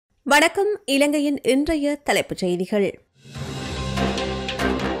வணக்கம். இலங்கையின் இன்றைய தலைப்புச் செய்திகள்.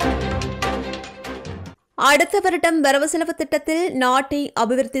 அடுத்த வருடம் வரவு செலவு திட்டத்தில் நாட்டை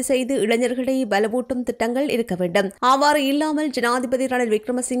அபிவிருத்தி செய்து இளைஞர்களை பலவூட்டும் திட்டங்கள் இருக்க வேண்டும். அவ்வாறு இல்லாமல் ஜனாதிபதி ரணில்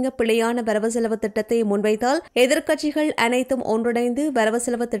விக்ரமசிங்க பிழையான வரவு செலவு திட்டத்தை முன்வைத்தால் எதிர்க்கட்சிகள் அனைத்தும் ஒன்றிணைந்து வரவு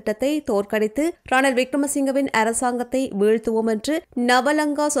செலவு திட்டத்தை தோற்கடித்து ரணில் விக்ரமசிங்கவின் அரசாங்கத்தை வீழ்த்துவோம் என்று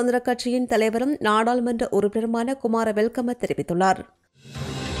நவலங்கா சுதந்திர கட்சியின் தலைவரும் நாடாளுமன்ற உறுப்பினருமான குமார வெல்கம தெரிவித்துள்ளார்.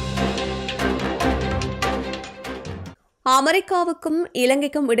 அமெரிக்காவுக்கும்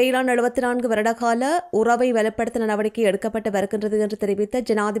இலங்கைக்கும் இடையிலான 74 வருடகால உறவை வலுப்படுத்த நடவடிக்கை எடுக்கப்பட்டு வருகின்றது என்று தெரிவித்த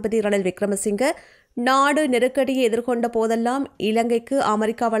ஜனாதிபதி ரணில் விக்ரமசிங்க, நாடு நெருக்கடியை எதிர்கொண்ட போதெல்லாம் இலங்கைக்கு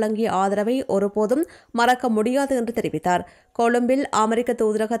அமெரிக்கா வழங்கிய ஆதரவை ஒருபோதும் மறக்க முடியாது என்று தெரிவித்தார். கொழும்பில் அமெரிக்க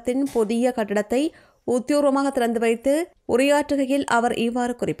தூதரகத்தின் புதிய கட்டடத்தை உத்தியோகமாக திறந்து வைத்து உரையாற்றுகையில் அவர்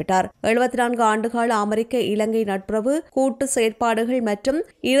இவ்வாறு குறிப்பிட்டார். 74 ஆண்டுகால அமெரிக்க இலங்கை நட்புறவு கூட்டு செயற்பாடுகள் மற்றும்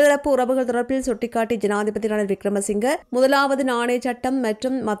இருதரப்பு உறவுகள் தொடர்பில் சுட்டிக்காட்டி ஜனாதிபதி ரணில் விக்ரமசிங்க, முதலாவது நாணய சட்டம்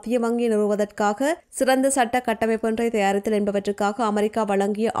மற்றும் மத்திய வங்கி நிறுவுவதற்காக சிறந்த சட்ட கட்டமைப்பு ஒன்றை தயாரித்தல் என்பவற்றுக்காக அமெரிக்கா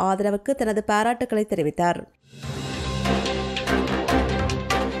வழங்கிய ஆதரவுக்கு தனது பாராட்டுக்களை தெரிவித்தார்.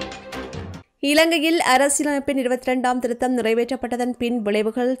 இலங்கையில் அரசியலமைப்பின் 22ஆம் திருத்தம் நிறைவேற்றப்பட்டதன் பின்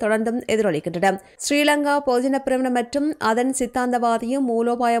விளைவுகள் தொடர்ந்தும் எதிரொலிக்கின்றன. ஸ்ரீலங்கா பொதுஜன பிரமுன மற்றும் அதன் சித்தாந்தவாதியும்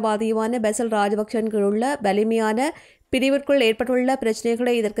மூலோபாயவாதியுமான பெசல் ராஜபக்சவின் கீழ் உள்ள வலிமையான பிரிவிற்குள் ஏற்பட்டுள்ள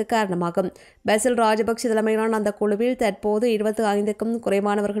பிரச்சினைகளே இதற்கு காரணமாகும். பெசல் ராஜபக்ச தலைமையிலான அந்த குழுவில் தற்போது 25க்கும்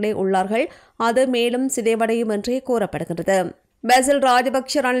குறைவானவர்களே உள்ளார்கள். அது மேலும் சிதைவடையும் என்றே கூறப்படுகின்றது. பெசல்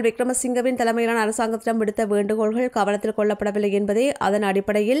ராஜபக்ச ரணில் விக்ரமசிங்கவின் தலைமையிலான அரசாங்கத்திடம் விடுத்த வேண்டுகோள்கள் கவனத்தில் கொள்ளப்படவில்லை என்பதே அதன்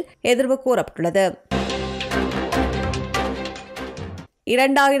அடிப்படையில் எதிர்வு கூறப்பட்டுள்ளது.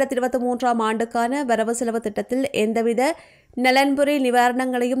 2023ஆம் ஆண்டுக்கான வரவு செலவு திட்டத்தில் எந்தவித நலன்புரி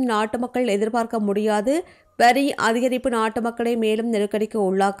நிவாரணங்களையும் நாட்டு மக்கள் எதிர்பார்க்க முடியாது. வரி அதிகரிப்பு நாட்டு மக்களை மேலும் நெருக்கடிக்கு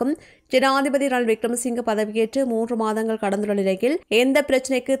உள்ளாக்கும். ஜனாதிபதி ரணில் விக்ரமசிங்க பதவியேற்று 3 மாதங்கள் கடந்துள்ள நிலையில் எந்த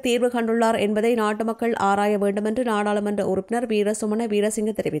பிரச்சினைக்கு தீர்வு கண்டுள்ளார் என்பதை நாட்டு மக்கள் ஆராய வேண்டும் என்று நாடாளுமன்ற உறுப்பினர் வீரசுமன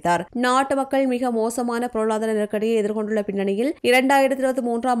வீரசிங்க தெரிவித்தார். நாட்டு மக்கள் மிக மோசமான பொருளாதார நெருக்கடியை எதிர்கொண்டுள்ள பின்னணியில்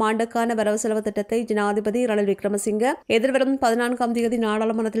 2023ஆம் ஆண்டுக்கான வரவு செலவு திட்டத்தை ஜனாதிபதி ரணில் விக்ரமசிங்க எதிர்வரும் 14ஆம் தேதி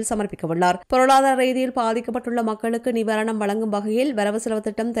நாடாளுமன்றத்தில் சமர்ப்பிக்கவுள்ளார். பொருளாதார ரீதியில் பாதிக்கப்பட்டுள்ள மக்களுக்கு நிவாரணம் வழங்கும் வகையில் வரவு செலவு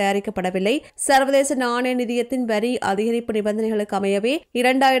திட்டம் தயாரிக்கப்படவில்லை. சர்வதேச நாணய நிதியத்தின் வரி அதிகரிப்பு நிபந்தனைகளுக்கு அமையவே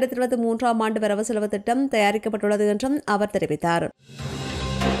 2023ஆம் ஆண்டு வரவு செலவு திட்டம் தயாரிக்கப்பட்டுள்ளது என்றும் அவர் தெரிவித்தார்.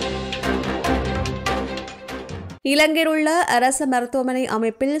 இலங்கையில் உள்ள அரச மருத்துவமனை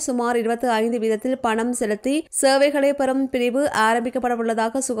அமைப்பில் சுமார் 25% பணம் செலுத்தி சேவைகளை பெறும் பிரிவு ஆரம்பிக்கப்பட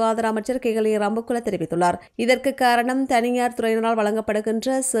உள்ளதாக சுகாதார அமைச்சர் கேகலி ரம்புக்குல தெரிவித்துள்ளார். இதற்கு காரணம் தனியார் துறையினரால்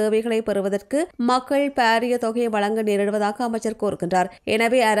வழங்கப்படுகின்ற சேவைகளை பெறுவதற்கு மக்கள் பாரிய தொகையை வழங்க நேரிடுவதாக அமைச்சர் கூறுகின்றார்.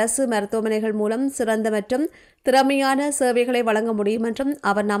 எனவே அரசு மருத்துவமனைகள் மூலம் சிறந்த மற்றும் திறமையான சேவைகளை வழங்க முடியும் என்றும்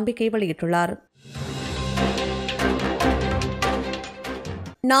அவர் நம்பிக்கை வெளியிட்டுள்ளார்.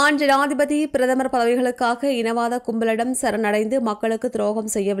 நான் ஜனாதிபதி பிரதமர் பதவிகளுக்காக இனவாத கும்பலிடம் சரணடைந்து மக்களுக்கு துரோகம்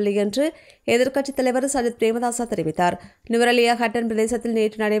செய்யவில்லை என்று எதிர்க்கட்சித் தலைவர் சஜித் பிரேமதாச தெரிவித்தார். நுவரெலியா ஹட்டன் பிரதேசத்தில்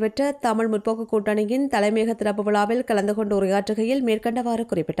நேற்று நடைபெற்ற தமிழ் முற்போக்கு கூட்டணியின் தலைமையக திறப்பு விழாவில் கலந்து கொண்டு உரையாற்றுகையில் மேற்கண்டவாறு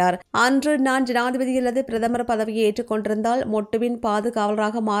குறிப்பிட்டார். அன்று நான் ஜனாதிபதி அல்லது பிரதமர் பதவியை ஏற்றுக்கொண்டிருந்தால் மொட்டுவின்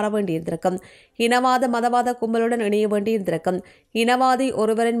பாதுகாவலராக மாற வேண்டியிருந்திருக்கும். இனவாத மதவாத கும்பலுடன் இணைய வேண்டியிருந்திருக்கும். இனவாதி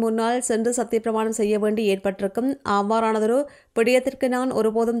ஒருவரின் முன்னால் சென்று சத்தியப்பிரமாணம் செய்ய வேண்டி ஏற்பட்டிருக்கும். அவ்வாறானதொரு விடயத்திற்கு நான்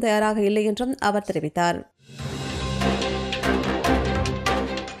ஒருபோதும் தயாராக இல்லை என்றும் அவர் தெரிவித்தார்.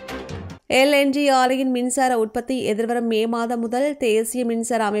 LNG ஆலையின் மின்சார உற்பத்தி எதிர்வரும் மே மாதம் முதல் தேசிய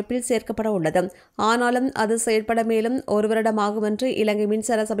மின்சார அமைப்பில் சேர்க்கப்பட உள்ளது. ஆனாலும் அது செயல்பட மேலும் 1 வருடம் ஆகும் என்று இலங்கை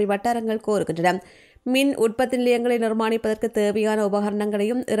மின்சார சபை வட்டாரங்கள் கோருகின்றன. மின் உற்பத்தி நிலையங்களை நிர்மாணிப்பதற்கு தேவையான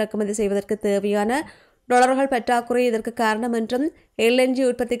உபகரணங்களையும் இறக்குமதி செய்வதற்கு தேவையான டாலர்கள் பற்றாக்குறை இதற்கு காரணம் என்றும் LNG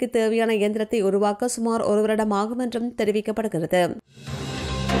உற்பத்திக்கு தேவையான இயந்திரத்தை உருவாக்க சுமார் 1 வருடம் ஆகும் என்றும் தெரிவிக்கப்படுகிறது.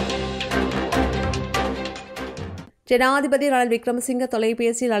 ஜனாதிபதி ரணில் விக்ரமசிங்க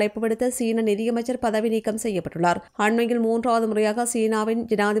தொலைபேசியில் அழைப்பு விடுத்த சீன நிதியமைச்சர் பதவி நீக்கம் செய்யப்பட்டுள்ளார். அண்மையில் 3வது முறையாக சீனாவின்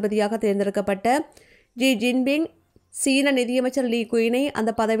ஜனாதிபதியாக தேர்ந்தெடுக்கப்பட்ட ஜி ஜின்பிங் சீன நிதியமைச்சர் லீ குயினை அந்த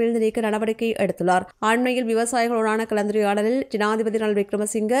பதவியிலிருந்து நீக்க நடவடிக்கை எடுத்துள்ளார். அண்மையில் விவசாயிகளுடனான கலந்துரையாடலில் ஜனாதிபதி ரணில்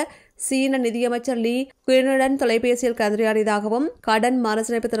விக்ரமசிங்க சீன நிதியமைச்சர் லீ குயினுடன் தொலைபேசியில் கலந்துரையாடியதாகவும் கடன்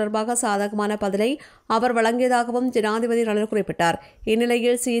மறுசீரமைப்பு தொடர்பாக சாதகமான பதிலை அவர் வழங்கியதாகவும் ஜனாதிபதி ரணில் குறிப்பிட்டார்.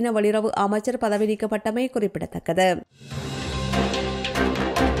 இந்நிலையில் சீன வெளியுறவு அமைச்சர் பதவி நீக்கப்பட்டமை குறிப்பிடத்தக்கது.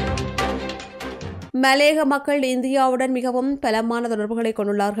 மலையக மக்கள் இந்தியாவுடன் மிகவும் பலமான தொடர்புகளை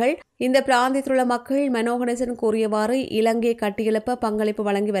கொண்டுள்ளார்கள். இந்த பிராந்தியத்திலுள்ள மக்கள் மனோகணேசன் கூறியவாறு இலங்கையை கட்டியெழுப்ப பங்களிப்பு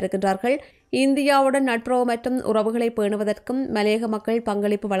வழங்கி வருகின்றார்கள். இந்தியாவுடன் நட்புறவு மற்றும் உறவுகளை பேணுவதற்கும் மலையக மக்கள்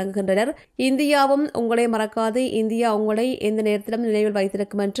பங்களிப்பு வழங்குகின்றனர். இந்தியாவும் உங்களை மறக்காது, இந்தியா உங்களை எந்த நேரத்திலும் நினைவில்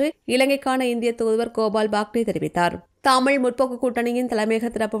வைத்திருக்கும் என்று இலங்கைக்கான இந்திய தூதுவர் கோபால் பாக்டே தெரிவித்தார். தமிழ் முற்போக்கு கூட்டணியின் தலைமையக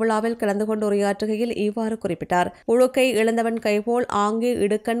திறப்பு விழாவில் கலந்து கொண்டு உரையாற்றுகையில் இவ்வாறு குறிப்பிட்டார். உழுக்கை இழந்தவன் கைபோல் ஆங்கே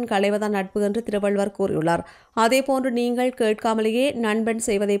இடுக்கண் களைவதான் நட்பு என்று திருவள்ளுவர் கூறியுள்ளார். அதேபோன்று நீங்கள் கேட்காமலேயே நண்பன்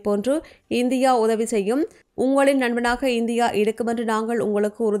செய்வதைப் போன்று இந்தியா உதவி செய்யும். உங்களின் நண்பனாக இந்தியா இருக்கும் என்று நாங்கள்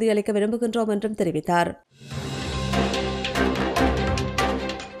உங்களுக்கு உறுதியளிக்க விரும்புகின்றோம் என்றும் தெரிவித்தார்.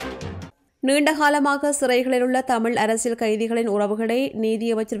 நீண்டகாலமாக சிறைகளில் உள்ள தமிழ் அரசியல் கைதிகளின் உறவுகளை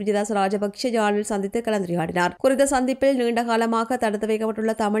நீதியமைச்சர் விஜயதாஸ் ராஜபக்ஷ யாழில் சந்தித்து கலந்துரையாடினார். குறித்த சந்திப்பில் நீண்டகாலமாக தடுத்து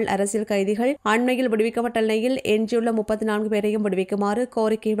வைக்கப்பட்டுள்ள தமிழ் அரசியல் கைதிகள் அண்மையில் விடுவிக்கப்பட்ட நிலையில் எஞ்சியுள்ள 34 பேரையும் விடுவிக்குமாறு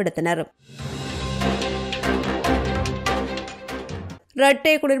கோரிக்கை விடுத்தனர்.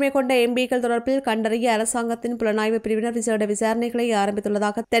 இரட்டை குடியுரிமை கொண்ட எம்பிக்கள் தொடர்பில் கண்டறிய அரசாங்கத்தின் புலனாய்வு பிரிவினர் விசேட விசாரணைகளை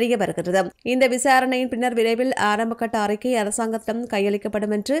ஆரம்பித்துள்ளதாக தெரிய வருகிறது. இந்த விசாரணையின் பின்னர் விரைவில் ஆரம்பகட்ட அறிக்கை அரசாங்கத்திடம்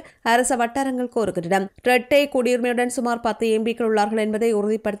கையளிக்கப்படும் என்று அரச வட்டாரங்கள் கோருகின்றன. இரட்டை குடியுரிமையுடன் சுமார் 10 எம்பிக்கள் உள்ளார்கள் என்பதை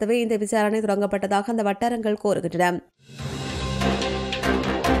உறுதிப்படுத்தவே இந்த விசாரணை தொடங்கப்பட்டதாக அந்த வட்டாரங்கள் கோருகின்றன.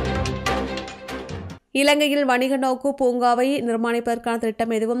 இலங்கையில் வணிக நோக்கு பூங்காவை நிர்மாணிப்பதற்கான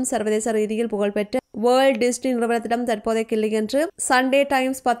திட்டம் எதுவும் சர்வதேச ரீதியில் புகழ்பெற்ற வேர்ல்ட் டிஸ்னி நிறுவனத்திடம் தற்போதைக்கு இல்லை என்று சண்டே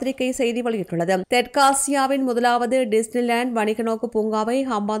டைம்ஸ் பத்திரிகை செய்தி வெளியிட்டுள்ளது. தெற்காசியாவின் முதலாவது டிஸ்னிலேண்ட் வணிக நோக்கு பூங்காவை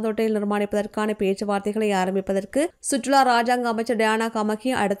ஹம்பாந்தோட்டையில் நிர்மாணிப்பதற்கான பேச்சுவார்த்தைகளை ஆரம்பிப்பதற்கு சுற்றுலா ராஜாங்க அமைச்சர் டயானா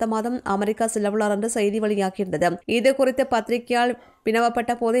கமகி அடுத்த மாதம் அமெரிக்கா செல்லவுள்ளார் என்று செய்தி வெளியாகியிருந்தது. இது குறித்து பத்திரிகையால்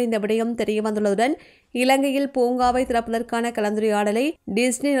வினவப்பட்ட போது இந்த விடயம் தெரியவந்துள்ளதுடன் இலங்கையில் பூங்காவை திறப்பதற்கான கலந்துரையாடலை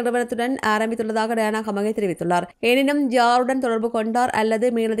டிஸ்னி நிறுவனத்துடன் ஆரம்பித்துள்ளதாக டயானா கமகி தெரிவித்துள்ளார். எனினும் யாருடன் தொடர்பு கொண்டார் அல்லது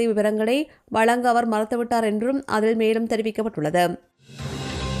மேலதிக விவரங்களை வழங்க அவர் மறுத்துவிட்டார் என்றும் அதில் மேலும் தெரிவிக்கப்பட்டுள்ளது.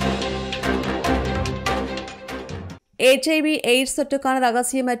 HIV எய்ட்ஸ் தொற்றுக்கான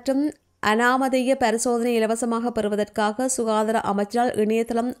ரகசிய மற்றும் அனாமதேய பரிசோதனை இலவசமாக பெறுவதற்காக சுகாதார அமைச்சரால்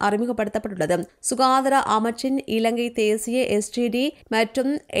இணையதளம் அறிமுகப்படுத்தப்பட்டுள்ளது. சுகாதார அமைச்சின் இலங்கை தேசிய STD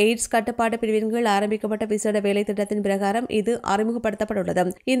மற்றும் எய்ட்ஸ் கட்டுப்பாட்டு பிரிவின் கீழ் ஆரம்பிக்கப்பட்ட விசேட வேலை திட்டத்தின் பிரகாரம் இது அறிமுகப்படுத்தப்பட்டுள்ளது.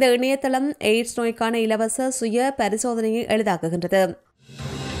 இந்த இணையதளம் எய்ட்ஸ் நோய்க்கான இலவச சுய பரிசோதனையை எளிதாக்குகின்றது.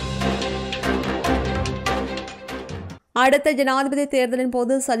 அடுத்த ஜனாதிபதி தேர்தலின்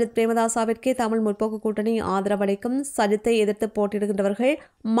போது சஜித் பிரேமதாசவிற்கே தமிழ் முற்போக்கு கூட்டணி ஆதரவளிக்கும். சஜித்தை எதிர்த்து போட்டியிடுகின்றவர்கள்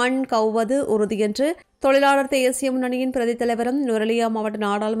மண் கவ்வது உறுதி என்று தொழிலாளர் தேசிய முன்னணியின் பிரதி தலைவரும் நுரலியா மாவட்ட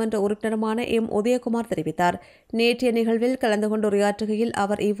நாடாளுமன்ற உறுப்பினருமான உதயகுமார் தெரிவித்தார். நேற்றைய நிகழ்வில் கலந்து கொண்டு உரையாற்றுகையில்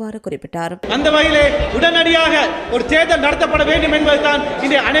அவர் இவ்வாறு குறிப்பிட்டார். அந்த வகையிலே உடனடியாக ஒரு தேர்தல் நடத்தப்பட வேண்டும் என்பதுதான்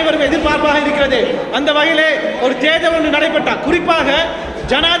இன்று அனைவரும் எதிர்பார்ப்பாக இருக்கிறது. அந்த வகையிலே ஒரு தேர்தல் ஒன்று நடைபெற்றால், குறிப்பாக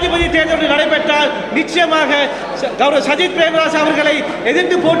ஜனாதிபதி தேர்தல் நடைபெற்றால் நிச்சயமாக கௌரவ சஜித் பிரேமதாஸ் அவர்களை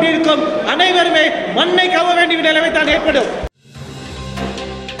எதிர்த்து போட்டியிருக்கும் அனைவருமே மண்ணை கவ வேண்டிய நிலைமை தான் ஏற்படும்.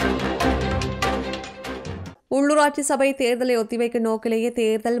 உள்ளூராட்சி சபை தேர்தலை ஒத்திவைக்கும் நோக்கிலேயே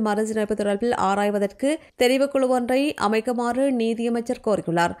தேர்தல் மறுசீரமைப்பு தொடர்பில் ஆராய்வதற்கு தெரிவுக்குழு ஒன்றை அமைக்குமாறு நீதியமைச்சர்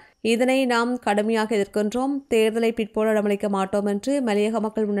கோரியுள்ளார். இதனை நாம் கடுமையாக எதிர்க்கின்றோம். தேர்தலை பிற்போட இடமளிக்க மாட்டோம் என்று மலையக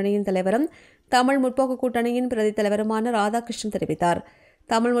மக்கள் முன்னணியின் தலைவரும் தமிழ் முற்போக்கு கூட்டணியின் பிரதி தலைவருமான ராதாகிருஷ்ணன் தெரிவித்தார்.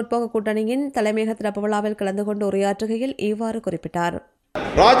 தமிழ் முற்போக்கு கூட்டணியின் தலைமையக திறப்பு விழாவில் கலந்து கொண்டு உரையாற்றுகையில் இவ்வாறு குறிப்பிட்டார்.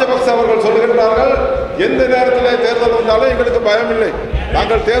 ராஜபக்ச அவர்கள் சொல்லுகின்றார்கள், எந்த நேரத்தில் தேர்தல் வந்தாலும் எங்களுக்கு பயமில்லை,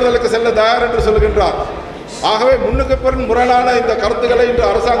 நாங்கள் தேர்தலுக்கு செல்ல தயார் என்று சொல்லுகின்றார். ஆகவே முன்னுக்கு பின் முரணான இந்த கருத்துக்களை இன்று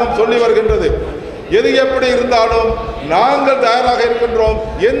அரசாங்கம் சொல்லி வருகின்றது. எது எப்படி இருந்தாலும் நாங்கள் தயாராக இருக்கின்றோம்,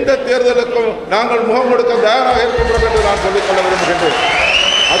 எந்த தேர்தலுக்கும் நாங்கள் முகம் கொடுக்க தயாராக இருக்கின்றோம் என்று நான் சொல்லிக்கொள்ள விரும்புகின்றேன்.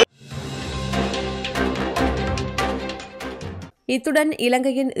 இத்துடன்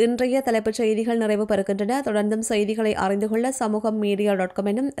இலங்கையின் இன்றைய தலைப்புச் செய்திகள் நிறைவு பெறுகின்றன. தொடர்ந்தும் செய்திகளை அறிந்து கொள்ள சமூகம் மீடியா.com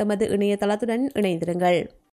எனும் எமது இணையதளத்துடன் இணைந்திருங்கள்.